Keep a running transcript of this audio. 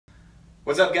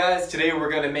What's up guys? Today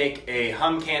we're going to make a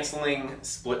hum canceling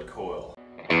split coil.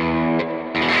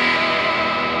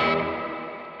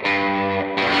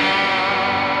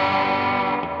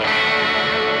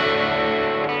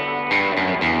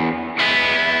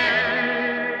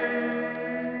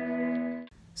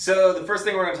 So the first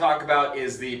thing we're going to talk about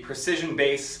is the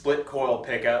precision-based split coil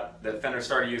pickup that Fender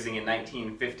started using in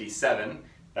 1957.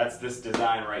 That's this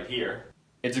design right here.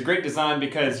 It's a great design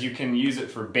because you can use it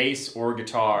for bass or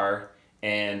guitar,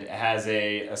 and it has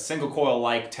a single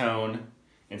coil-like tone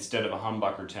instead of a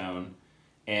humbucker tone,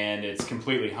 and it's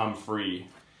completely hum-free.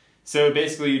 So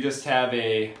basically you just have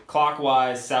a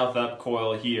clockwise south-up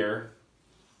coil here,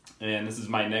 and this is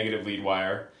my negative lead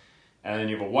wire. And then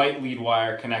you have a white lead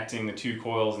wire connecting the two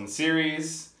coils in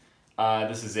series.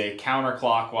 This is a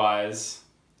counterclockwise,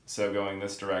 so going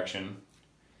this direction,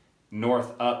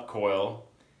 north up coil,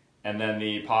 and then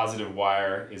the positive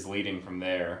wire is leading from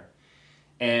there.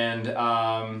 And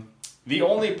the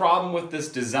only problem with this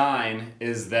design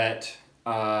is that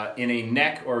in a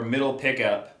neck or middle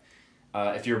pickup,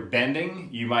 if you're bending,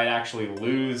 you might actually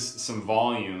lose some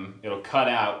volume. It'll cut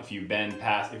out if you bend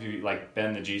past, if you like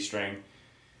bend the G string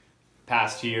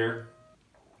past here.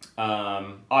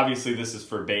 Obviously this is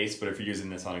for bass, but if you're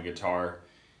using this on a guitar,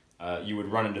 you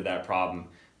would run into that problem.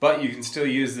 But you can still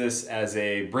use this as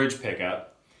a bridge pickup.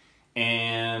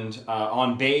 And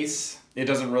on bass, it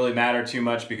doesn't really matter too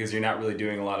much because you're not really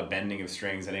doing a lot of bending of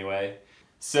strings anyway.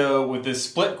 So with this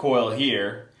split coil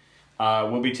here,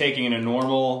 we'll be taking in a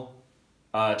normal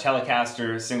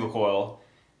Telecaster single coil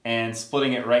and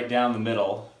splitting it right down the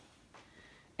middle.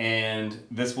 And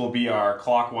this will be our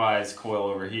clockwise coil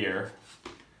over here.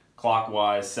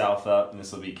 Clockwise, south up, and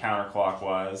this will be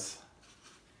counterclockwise,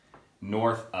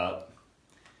 north up.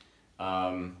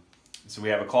 So we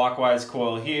have a clockwise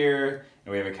coil here,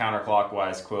 and we have a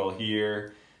counterclockwise coil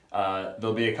here.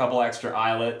 There'll be a couple extra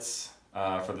eyelets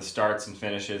for the starts and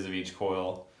finishes of each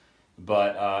coil,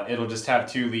 but it'll just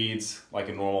have two leads like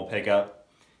a normal pickup,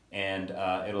 and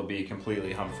it'll be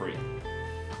completely hum-free.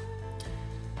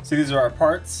 So these are our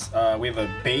parts. We have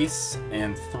a base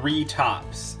and 3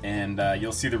 tops, and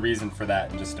you'll see the reason for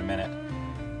that in just a minute.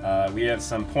 We have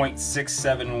some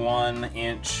 0.671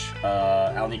 inch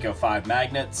Alnico 5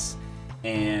 magnets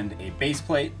and a base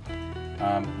plate.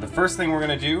 The first thing we're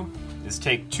going to do is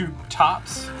take 2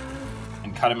 tops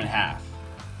and cut them in half.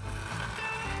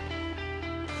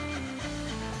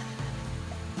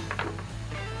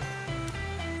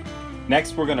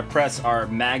 Next we're going to press our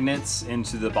magnets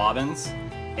into the bobbins.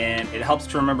 And it helps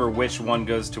to remember which one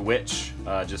goes to which,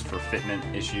 just for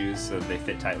fitment issues, so they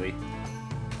fit tightly.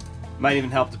 Might even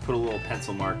help to put a little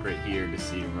pencil mark right here to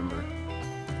see, remember.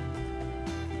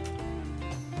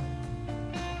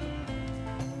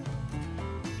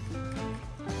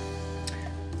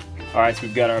 Alright, so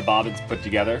we've got our bobbins put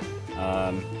together.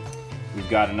 We've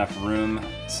got enough room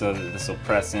so that this will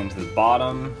press into the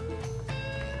bottom,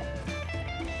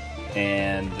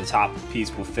 and the top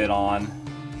piece will fit on.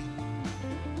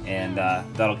 And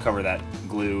that'll cover that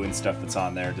glue and stuff that's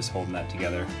on there, just holding that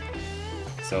together.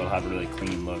 So it'll have a really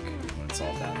clean look when it's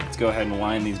all done. Let's go ahead and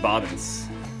wind these bobbins.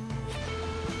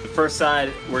 The first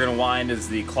side we're going to wind is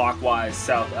the clockwise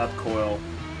south up coil,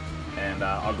 and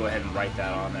I'll go ahead and write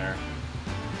that on there.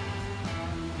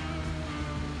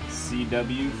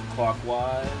 CW for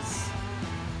clockwise,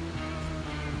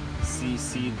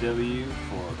 CCW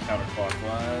for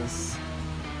counterclockwise.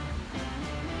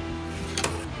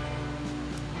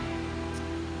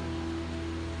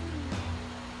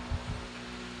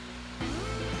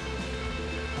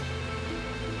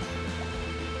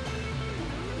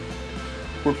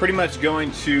 We're pretty much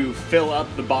going to fill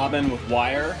up the bobbin with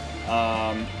wire.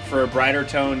 For a brighter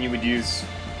tone you would use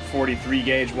 43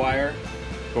 gauge wire,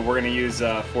 but we're going to use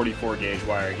 44 gauge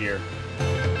wire here.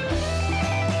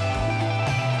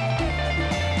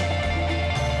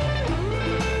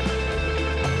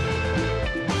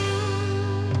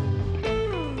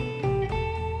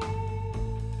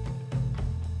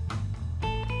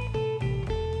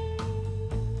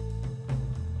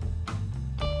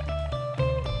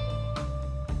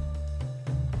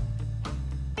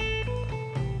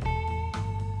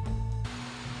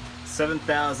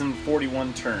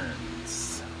 (7,041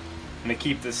 turns. I'm going to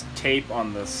keep this tape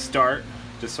on the start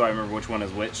just so I remember which one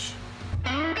is which.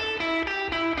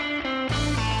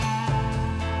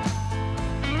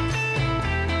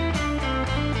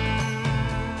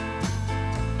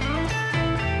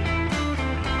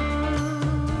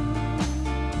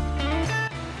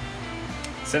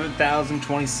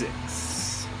 (7,026).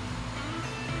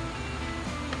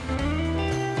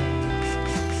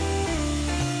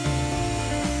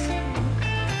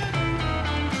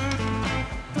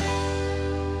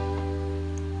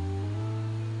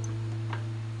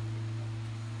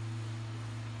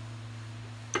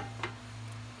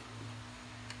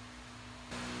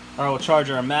 All right, we'll charge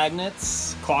our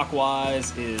magnets.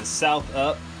 Clockwise is south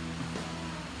up.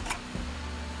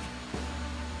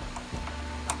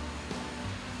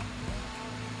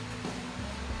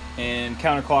 And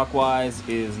counterclockwise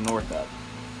is north up.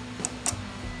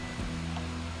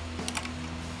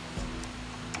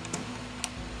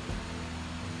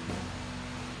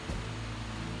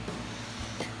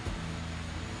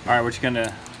 All right, we're just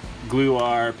gonna glue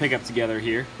our pickup together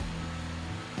here.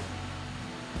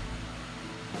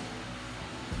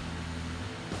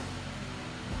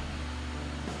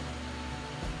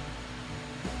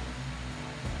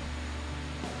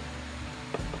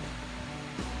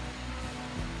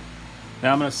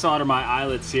 Now I'm going to solder my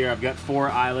eyelets here. I've got 4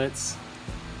 eyelets,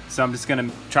 so I'm just going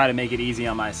to try to make it easy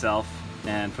on myself.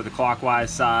 And for the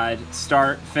clockwise side,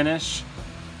 start, finish.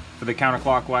 For the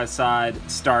counterclockwise side,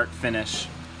 start, finish.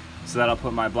 So that'll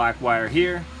put my black wire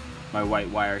here, my white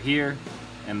wire here,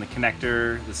 and the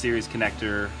connector, the series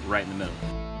connector, right in the middle.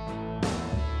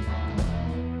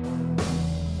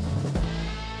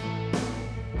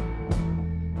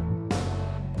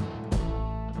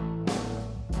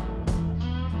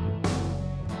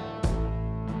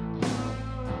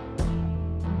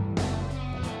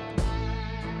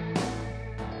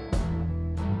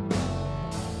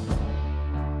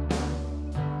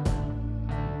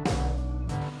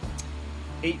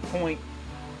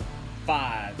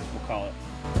 .5, we'll call it.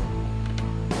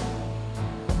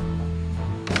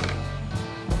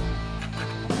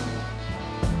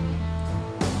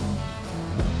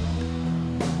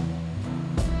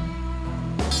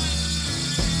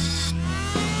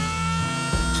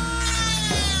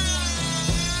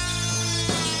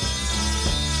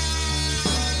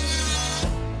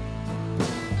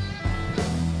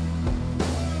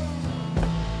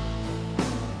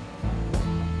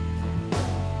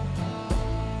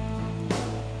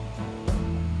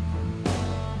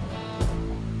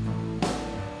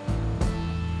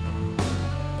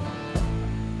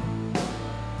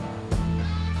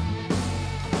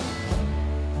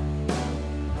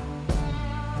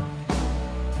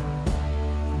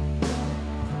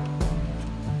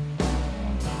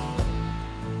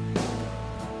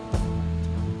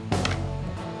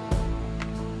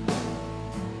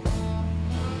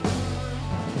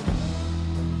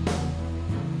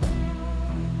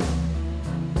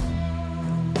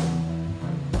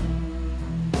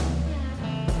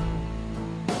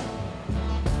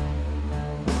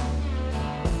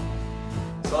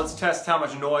 So let's test how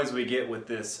much noise we get with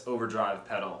this overdrive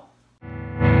pedal.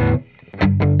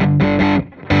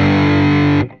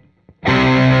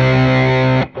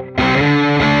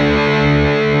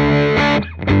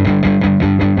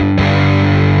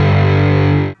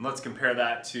 Let's compare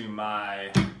that to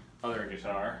my other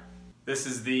guitar. This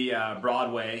is the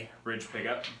Broadway bridge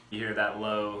pickup. You hear that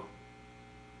low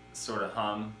sort of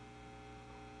hum.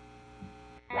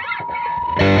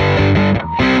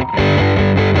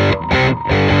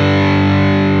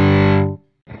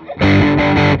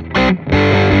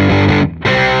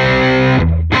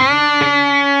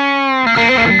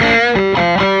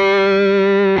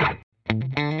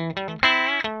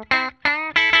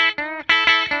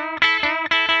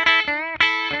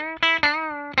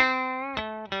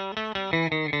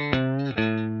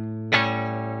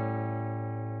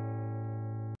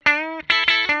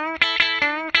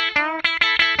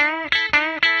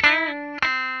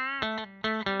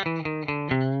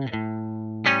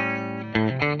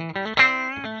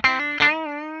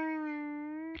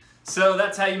 So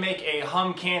that's how you make a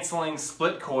hum canceling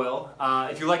split coil.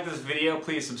 If you like this video,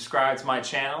 please subscribe to my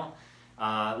channel.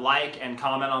 Like and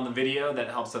comment on the video, that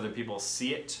helps other people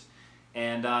see it.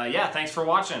 And yeah, thanks for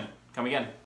watching. Come again.